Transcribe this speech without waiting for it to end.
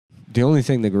the only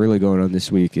thing that's really going on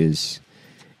this week is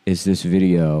this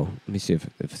video. Let me see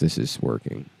if this is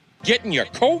working. Getting your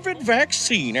COVID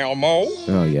vaccine, Elmo.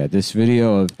 Oh yeah, this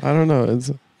video of I don't know.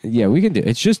 yeah, we can do.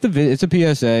 It's just it's a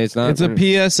PSA. It's not. It's a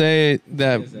PSA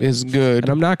that is good. And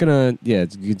I'm not gonna. Yeah,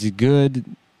 it's good.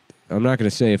 I'm not gonna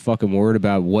say a fucking word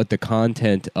about what the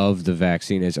content of the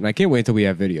vaccine is, and I can't wait till we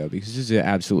have video because this is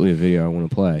absolutely a video I want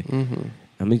to play. Mm-hmm.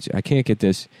 I mean, I can't get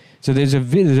this. So there's a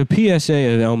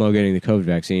PSA of Elmo getting the COVID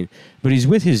vaccine, but he's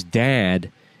with his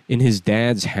dad in his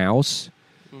dad's house.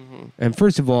 Mm-hmm. And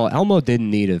first of all, Elmo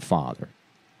didn't need a father.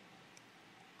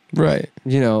 Right.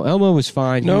 You know, Elmo was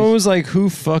fine. No, it was like, who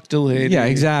fucked a lady? Yeah,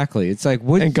 exactly. It's like,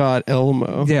 what? And got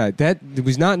Elmo. Yeah, that it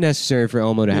was not necessary for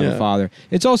Elmo to have a father.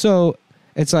 It's also,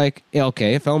 it's like,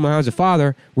 okay, if Elmo has a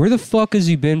father, where the fuck has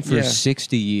he been for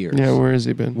 60 years? Yeah, where has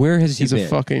he been? Where has he been? He's a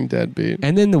fucking deadbeat.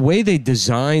 And then the way they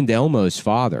designed Elmo's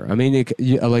father, I mean,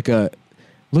 look at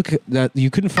that. You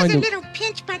couldn't find a little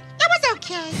pinch, but it was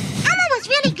okay. Elmo was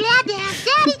really glad to have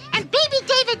Daddy and Baby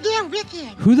David there with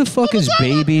him. Who the fuck is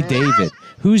Baby David?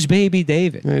 Who's Baby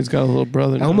David? Yeah, he's got a little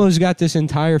brother now. Elmo's got this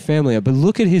entire family. But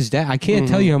look at his dad. I can't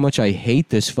tell you how much I hate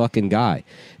this fucking guy.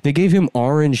 They gave him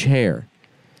orange hair.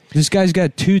 This guy's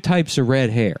got 2 types of red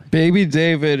hair. Baby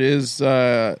David is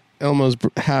Elmo's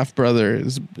half brother.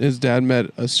 His dad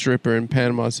met a stripper in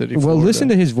Panama City, Florida. Well, listen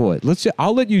to his voice.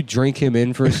 I'll let you drink him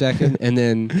in for a second, and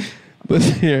then let's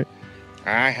hear.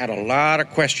 I had a lot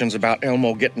of questions about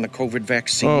Elmo getting the COVID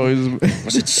vaccine. Oh,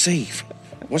 was it safe?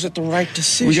 Was it the right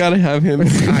decision? We gotta have him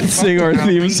sing our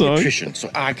theme song so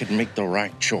I could make the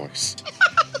right choice.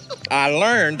 I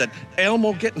learned that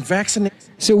Elmo getting vaccinated.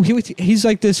 So he's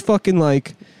like this fucking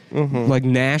like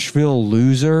Nashville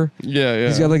loser. Yeah.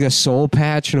 He's got like a soul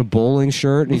patch and a bowling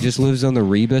shirt, and he just lives on the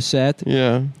Reba set.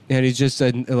 Yeah. And he's just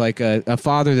a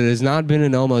father that has not been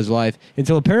in Elmo's life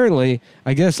until apparently,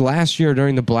 I guess last year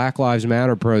during the Black Lives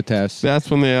Matter protests.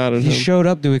 That's when they added him. He showed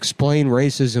up to explain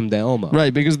racism to Elmo.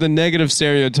 Right, because the negative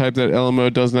stereotype that Elmo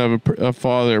doesn't have a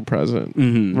father present.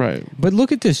 Mm-hmm. Right. But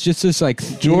look at this, just this like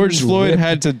George Floyd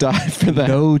had to die for that.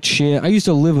 No chin. I used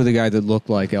to live with a guy that looked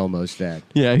like Elmo's dad.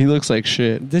 Yeah, he looks like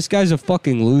shit. This guy's a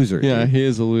fucking loser. Yeah, dude. he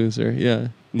is a loser. Yeah.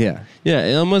 Yeah. Yeah,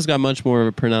 Elmo's got much more of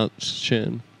a pronounced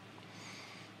chin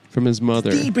from his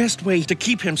mother. The best way to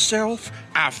keep himself,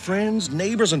 our friends,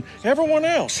 neighbors, and everyone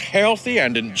else healthy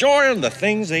and enjoying the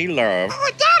things they love.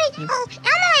 Oh, Daddy! Oh,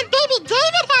 Elmo and Baby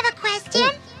David have a question.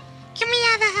 Can we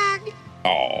have a hug?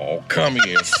 Oh, come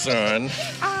here, son.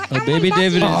 Baby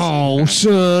David is... Oh,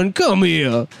 son, come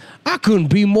here. I couldn't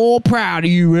be more proud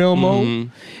of you, Elmo. Mm-hmm.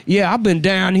 Yeah, I've been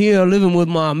down here living with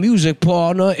my music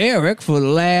partner, Eric, for the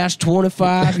last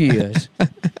 25 years.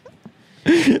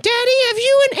 Daddy, have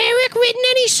you and Eric written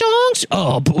any songs?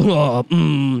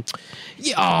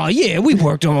 Yeah, we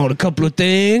worked on a couple of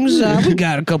things. We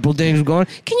got a couple of things going.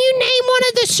 Can you name one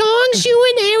of the songs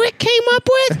you and Eric came up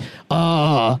with?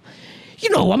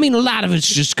 A lot of it's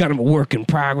just kind of a work in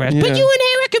progress. Yeah. But you and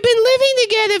Eric have been living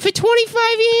together for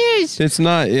 25 years. It's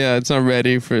not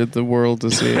ready for the world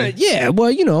to see. Yeah,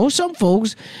 well, some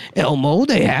folks, Elmo,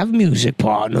 they have music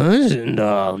partners, and,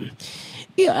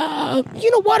 you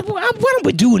know what? Why don't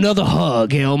we do another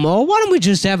hug, Elmo? Why don't we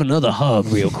just have another hug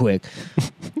real quick?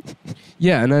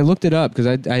 Yeah, and I looked it up because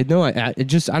I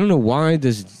don't know why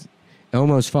this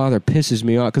Elmo's father pisses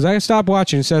me off because I stopped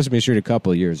watching Sesame Street a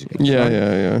couple of years ago.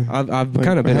 Yeah. I've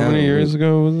kind of been how many years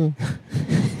ago was it?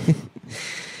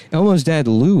 Elmo's dad,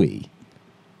 Louie.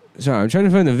 Sorry, I'm trying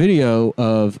to find the video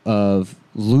of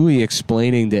Louie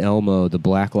explaining to Elmo the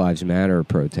Black Lives Matter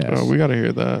protest. Oh, we got to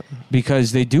hear that.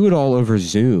 Because they do it all over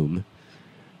Zoom.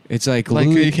 It's like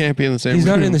Louie, he can't be in the same room. He's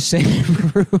not in the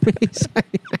same room. It's like,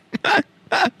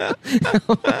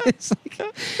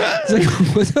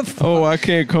 what the fuck? Oh, I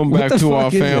can't come back to our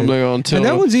family until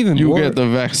that one's even you more, get the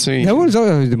vaccine. That one's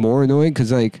more annoying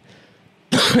because, like,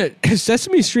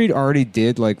 Sesame Street already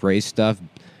did, like, race stuff,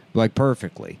 like,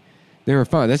 perfectly. They were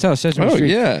fun. That's how Sesame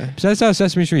Street... yeah. That's how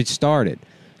Sesame Street started.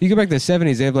 You go back to the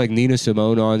 70s, they have, like, Nina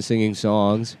Simone on singing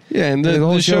songs. Yeah, and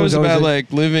the show is about,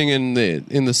 like, living in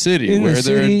the city where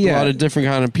there are a lot of different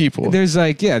kind of people. There's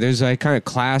kind of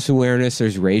class awareness,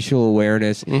 there's racial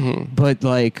awareness. Mm-hmm. But,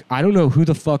 like, I don't know who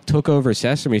the fuck took over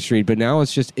Sesame Street, but now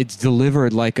it's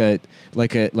delivered like an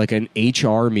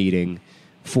HR meeting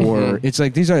for... Mm-hmm. It's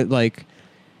like, these are, like...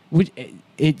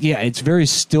 it's very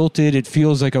stilted. It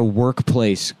feels like a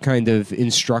workplace kind of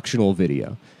instructional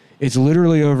video. It's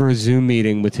literally over a Zoom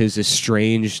meeting with his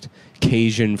estranged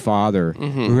Cajun father,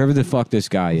 whoever the fuck this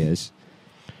guy is.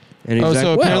 And he's like,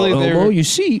 apparently Elmo, you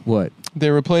see what?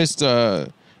 They replaced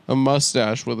a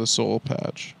mustache with a soul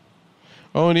patch.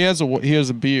 Oh, and he has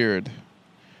a beard.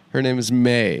 Her name is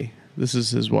May. This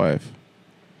is his wife.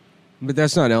 But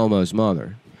that's not Elmo's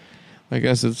mother. I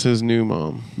guess it's his new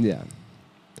mom. Yeah.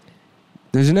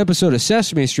 There's an episode of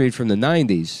Sesame Street from the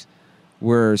 90s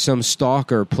where some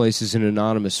stalker places an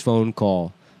anonymous phone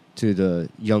call to the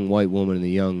young white woman and the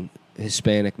young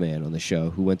Hispanic man on the show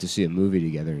who went to see a movie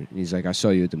together. And he's like, I saw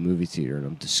you at the movie theater and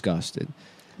I'm disgusted.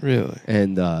 Really?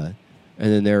 And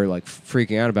then they're like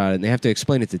freaking out about it, and they have to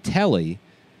explain it to Telly,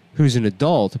 who's an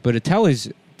adult. But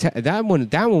that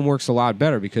one works a lot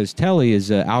better because Telly is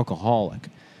an alcoholic.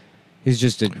 He's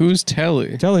just Who's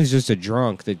Telly? Telly's just a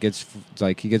drunk that gets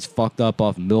he gets fucked up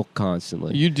off milk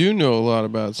constantly. You do know a lot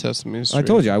about Sesame Street. I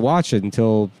told you I watched it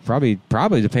until probably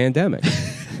the pandemic.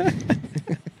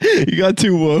 You got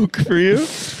too woke for you?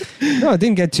 No, I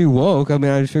didn't get too woke. I mean,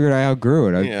 I figured I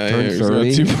outgrew it. I turned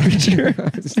 30.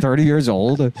 I was 30 years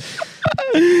old.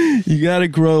 You got to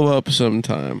grow up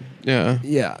sometime. Yeah.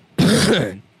 Yeah.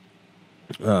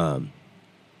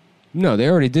 No, they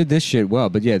already did this shit well,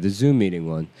 but yeah, the Zoom meeting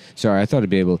one. Sorry, I thought I'd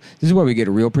be able... This is why we get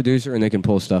a real producer, and they can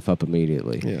pull stuff up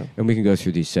immediately. Yeah. And we can go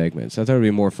through these segments. I thought it'd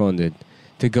be more fun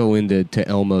to go into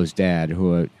Elmo's dad,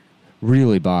 who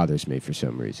really bothers me for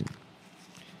some reason.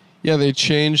 Yeah, they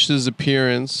changed his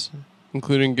appearance,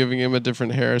 including giving him a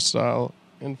different hairstyle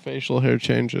and facial hair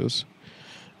changes.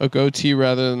 A goatee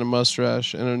rather than a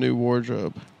mustache, and a new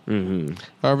wardrobe. Mm-hmm.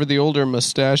 However, the older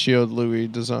mustachioed Louis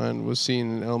design was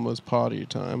seen in Elmo's potty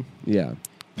time. Yeah.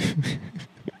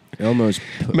 Elmo's...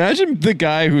 Imagine the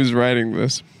guy who's writing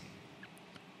this.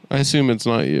 I assume it's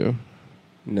not you.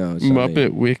 No, it's not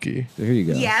Muppet me. Wiki. So here you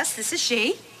go. Yes, this is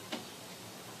she.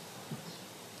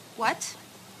 What?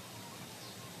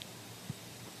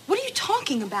 What are you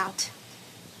talking about?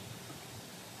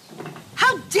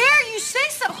 How dare you say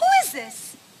so? Who is this?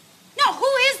 No, who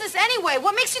is this anyway?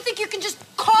 What makes you think you can just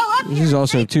call up This here is and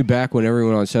also, say- too, back when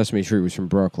everyone on Sesame Street was from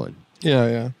Brooklyn. Yeah,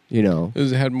 yeah. You know.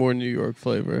 It had more New York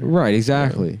flavor. Right,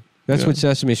 exactly. Yeah. That's Yeah. what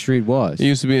Sesame Street was. It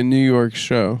used to be a New York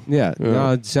show. Yeah.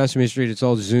 No, Sesame Street, it's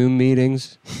all Zoom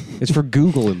meetings. It's for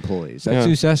Google employees. That's Yeah.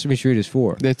 who Sesame Street is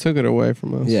for. They took it away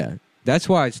from us. Yeah. That's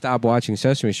why I stopped watching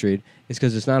Sesame Street. It's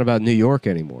because it's not about New York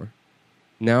anymore.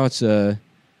 Now it's Yeah,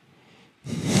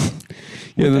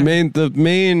 the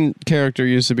main character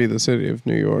used to be the city of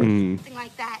New York. Something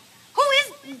like that. Who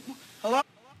is... Hello?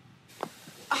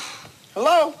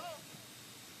 Hello?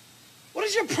 What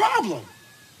is your problem?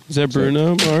 Is that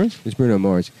Bruno Mars? It's Bruno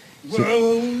Mars.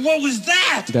 What was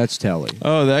that? That's Telly.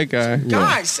 Oh, that guy.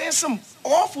 Guy said some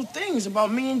awful things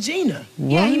about me and Gina.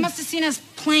 Yeah, he must have seen us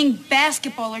playing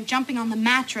basketball or jumping on the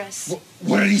mattress.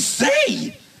 What did he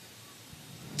say?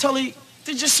 Tully,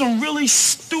 there's just some really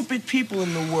stupid people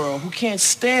in the world who can't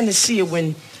stand to see it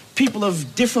when people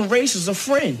of different races are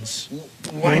friends.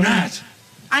 Why not?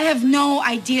 I have no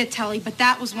idea, Telly, but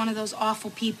that was one of those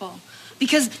awful people.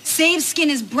 Because Save's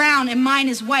skin is brown and mine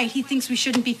is white, he thinks we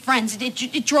shouldn't be friends.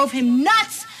 It drove him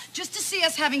nuts just to see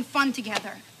us having fun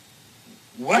together.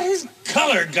 What has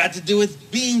color got to do with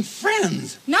being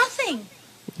friends? Nothing.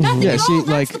 Nothing Yeah, at see, all.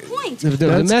 That's like the point. the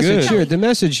That's message good. here. The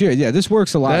message here. Yeah, this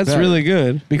works a lot. That's better. really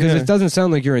good. Because Yeah. it doesn't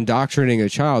sound like you're indoctrinating a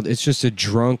child. It's just a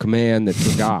drunk man that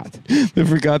forgot. They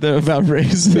forgot that about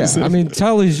racism. Yeah, I mean,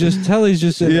 Telly's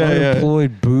just an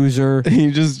unemployed boozer.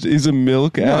 He's a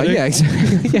milk No, addict. yeah,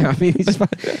 exactly. Yeah, I mean,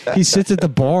 he sits at the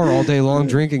bar all day long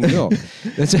drinking milk.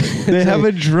 They have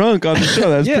a drunk on the show.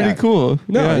 That's Yeah. pretty cool.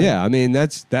 No, yeah. I mean,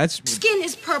 that's Skin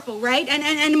is purple, right?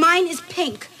 And mine is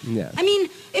pink. Yeah. I mean,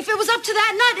 if it was up to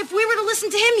that nut, if we were to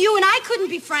listen to him, you and I couldn't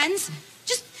be friends.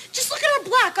 Just look at our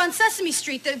block on Sesame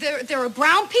Street. There are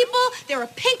brown people, there are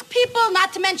pink people,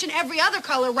 not to mention every other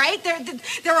color, right?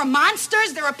 There are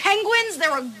monsters, there are penguins,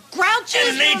 there are grouches.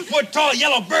 And an 8-foot-tall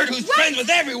yellow bird who's Right. friends with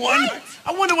everyone. Right.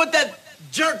 I wonder what that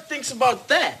jerk thinks about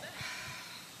that.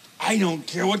 I don't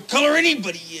care what color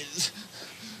anybody is.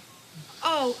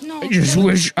 Oh, no. I just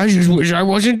wish I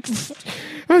wasn't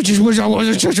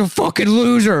such a fucking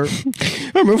loser.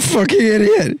 I'm a fucking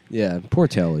idiot. Yeah, poor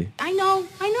Telly. I know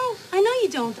you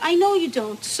don't. I know you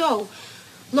don't. So,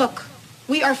 look,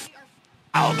 we are...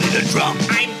 I'll be the drum.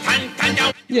 I'm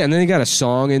fun. Yeah, and then they got a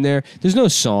song in there. There's no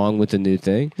song with the new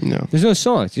thing. No. There's no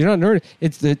songs. You're not nerd.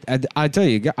 It's the. I tell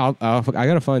you, I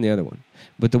got to find the other one.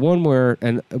 But the one where,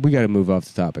 and we got to move off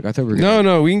the topic. I thought we were gonna,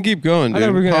 No, we can keep going, I thought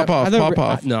dude. we were gonna, Pop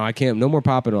off. No, I can't. No more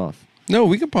popping off. No,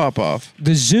 we can pop off.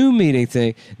 The Zoom meeting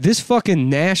thing. This fucking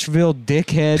Nashville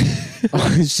dickhead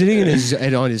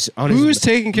sitting on his Who's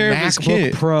taking care of his MacBook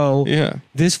kid? Pro. Yeah.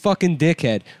 This fucking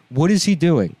dickhead. What is he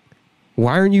doing?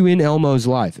 Why aren't you in Elmo's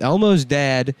life? Elmo's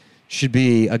dad should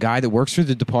be a guy that works for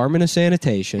the Department of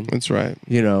Sanitation. That's right.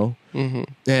 You know,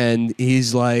 and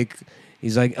he's like,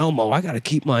 He's like, Elmo, I got to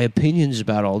keep my opinions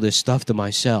about all this stuff to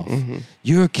myself.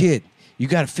 You're a kid. You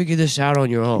got to figure this out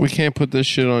on your own. We can't put this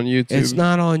shit on YouTube. It's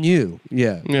not on you.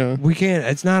 Yeah. We can't.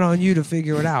 It's not on you to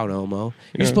figure it out, Elmo.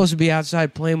 You're supposed to be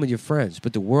outside playing with your friends,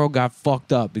 but the world got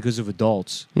fucked up because of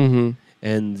adults.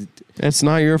 And it's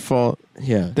not your fault.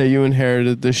 That you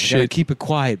inherited this shit. Gotta keep it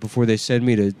quiet before they send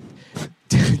me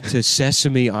to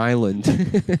Sesame Island.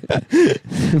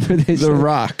 The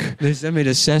Rock. They sent me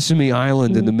to Sesame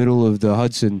Island in the middle of the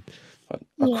Hudson.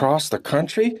 Across the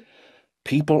country,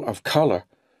 people of color,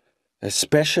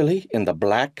 especially in the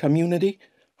black community,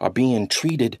 are being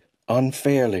treated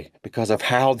unfairly because of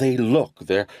how they look,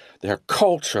 their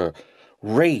culture,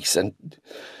 race, and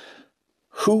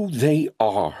who they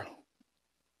are.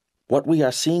 What we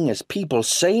are seeing is people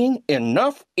saying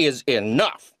enough is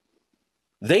enough.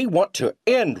 They want to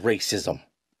end racism.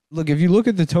 Look, if you look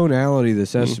at the tonality of the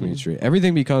Sesame Street,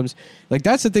 everything becomes like,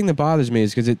 that's the thing that bothers me,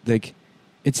 is because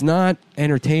it's not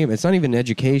entertainment. It's not even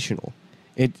educational.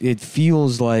 It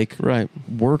feels like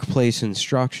workplace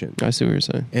instruction. I see what you're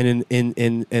saying. And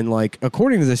in like,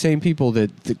 according to the same people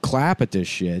that clap at this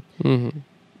shit,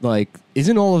 like,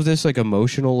 isn't all of this like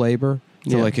emotional labor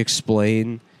to like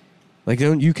explain? Like,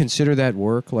 don't you consider that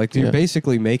work? Like, you're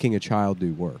basically making a child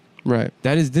do work. Right.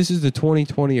 This is the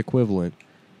 2020 equivalent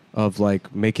of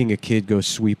like making a kid go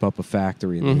sweep up a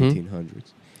factory in the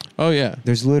 1800s. Oh yeah.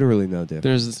 There's literally no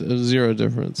difference. There's zero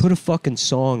difference. Put a fucking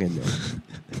song in there.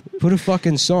 Put a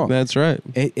fucking song. That's right.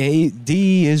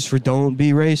 D is for don't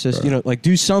be racist. Right. You know, like,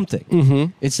 do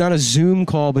something. It's not a Zoom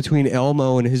call between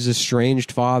Elmo and his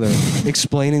estranged father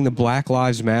explaining the Black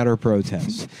Lives Matter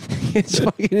protests. It's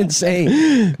fucking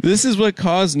insane. This is what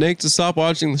caused Nick to stop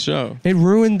watching the show. They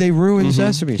ruined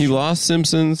Sesame Street. He lost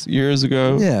Simpsons years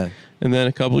ago. Yeah. And then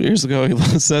a couple of years ago, he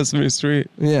lost Sesame Street.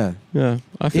 Yeah. Yeah.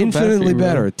 I feel infinitely bad for you,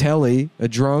 better. man. Telly, a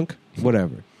drunk,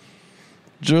 whatever.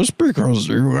 Just because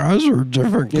you guys are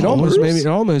different It colors.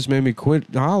 almost made me quit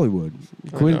Hollywood.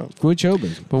 Quit show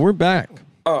business. But we're back.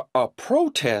 A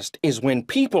protest is when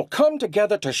people come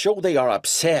together to show they are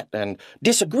upset and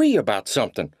disagree about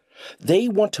something. They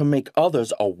want to make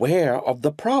others aware of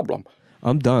the problem.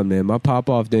 I'm done, man. My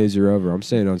pop-off days are over. I'm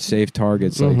saying on safe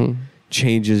targets, like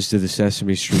changes to the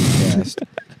Sesame Street cast.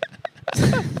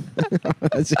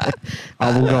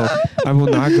 I will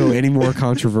not go any more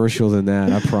controversial than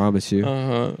that. I promise you.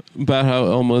 About how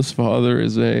Elmo's father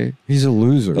is he's a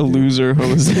loser. Loser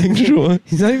homosexual.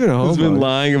 He's not even a homo. He's been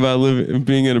lying about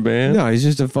being in a band. No, he's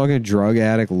just a fucking drug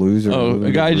addict loser. Oh,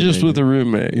 a guy just with a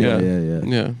roommate.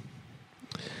 Yeah.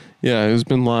 Yeah, who's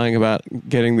been lying about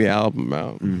getting the album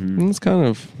out. And it's kind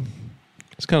of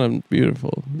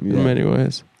beautiful in many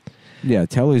ways. Yeah,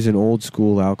 Telly's an old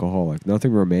school alcoholic.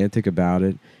 Nothing romantic about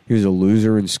it. He was a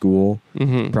loser in school,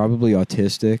 probably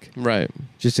autistic. Right.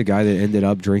 Just a guy that ended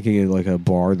up drinking at like a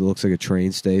bar that looks like a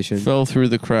train station. Fell through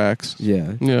the cracks.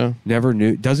 Yeah. Yeah. Never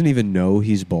knew. Doesn't even know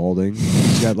he's balding.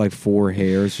 He's got like 4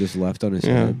 hairs just left on his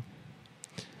head.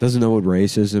 Doesn't know what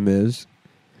racism is.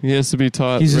 He has to be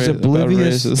taught he's about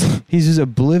racism. He's as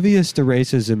oblivious to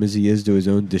racism as he is to his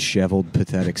own disheveled,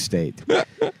 pathetic state.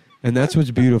 And that's what's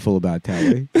beautiful about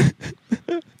Telly.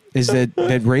 Is that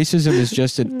racism is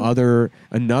just another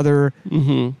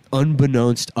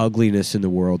unbeknownst ugliness in the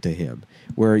world to him.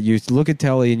 Where you look at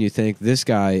Telly and you think, this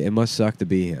guy, it must suck to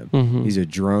be him. He's a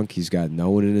drunk. He's got no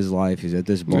one in his life. He's at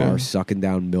this bar sucking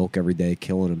down milk every day,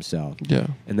 killing himself. Yeah.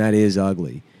 And that is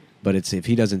ugly. But if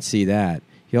he doesn't see that,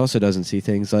 he also doesn't see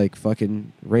things like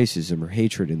fucking racism or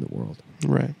hatred in the world.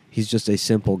 Right. He's just a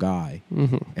simple guy.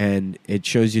 And it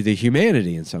shows you the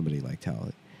humanity in somebody like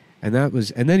Telly. And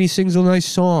then he sings a nice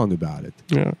song about it.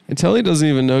 Yeah. And Telly doesn't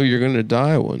even know you're going to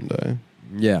die one day.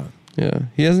 Yeah. Yeah.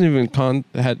 He hasn't even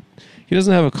he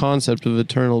doesn't have a concept of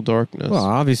eternal darkness. Well,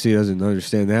 obviously he doesn't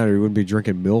understand that, or he wouldn't be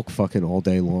drinking milk fucking all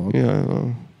day long. Yeah, I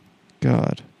know.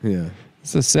 God. Yeah.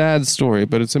 It's a sad story,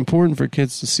 but it's important for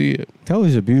kids to see it.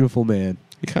 Telly's a beautiful man.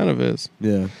 He kind of is.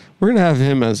 Yeah. We're going to have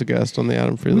him as a guest on the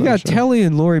Adam Friedland Show. We got Telly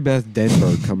and Lori Beth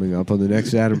Denberg coming up on the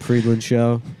next Adam Friedland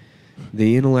Show.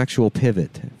 The intellectual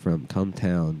pivot from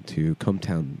Cumtown to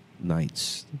Cumtown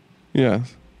Nights. Yeah.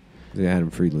 The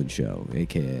Adam Friedland Show,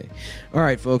 a.k.a. All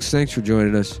right, folks. Thanks for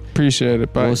joining us. Appreciate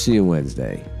it. Bye. We'll see you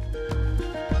Wednesday.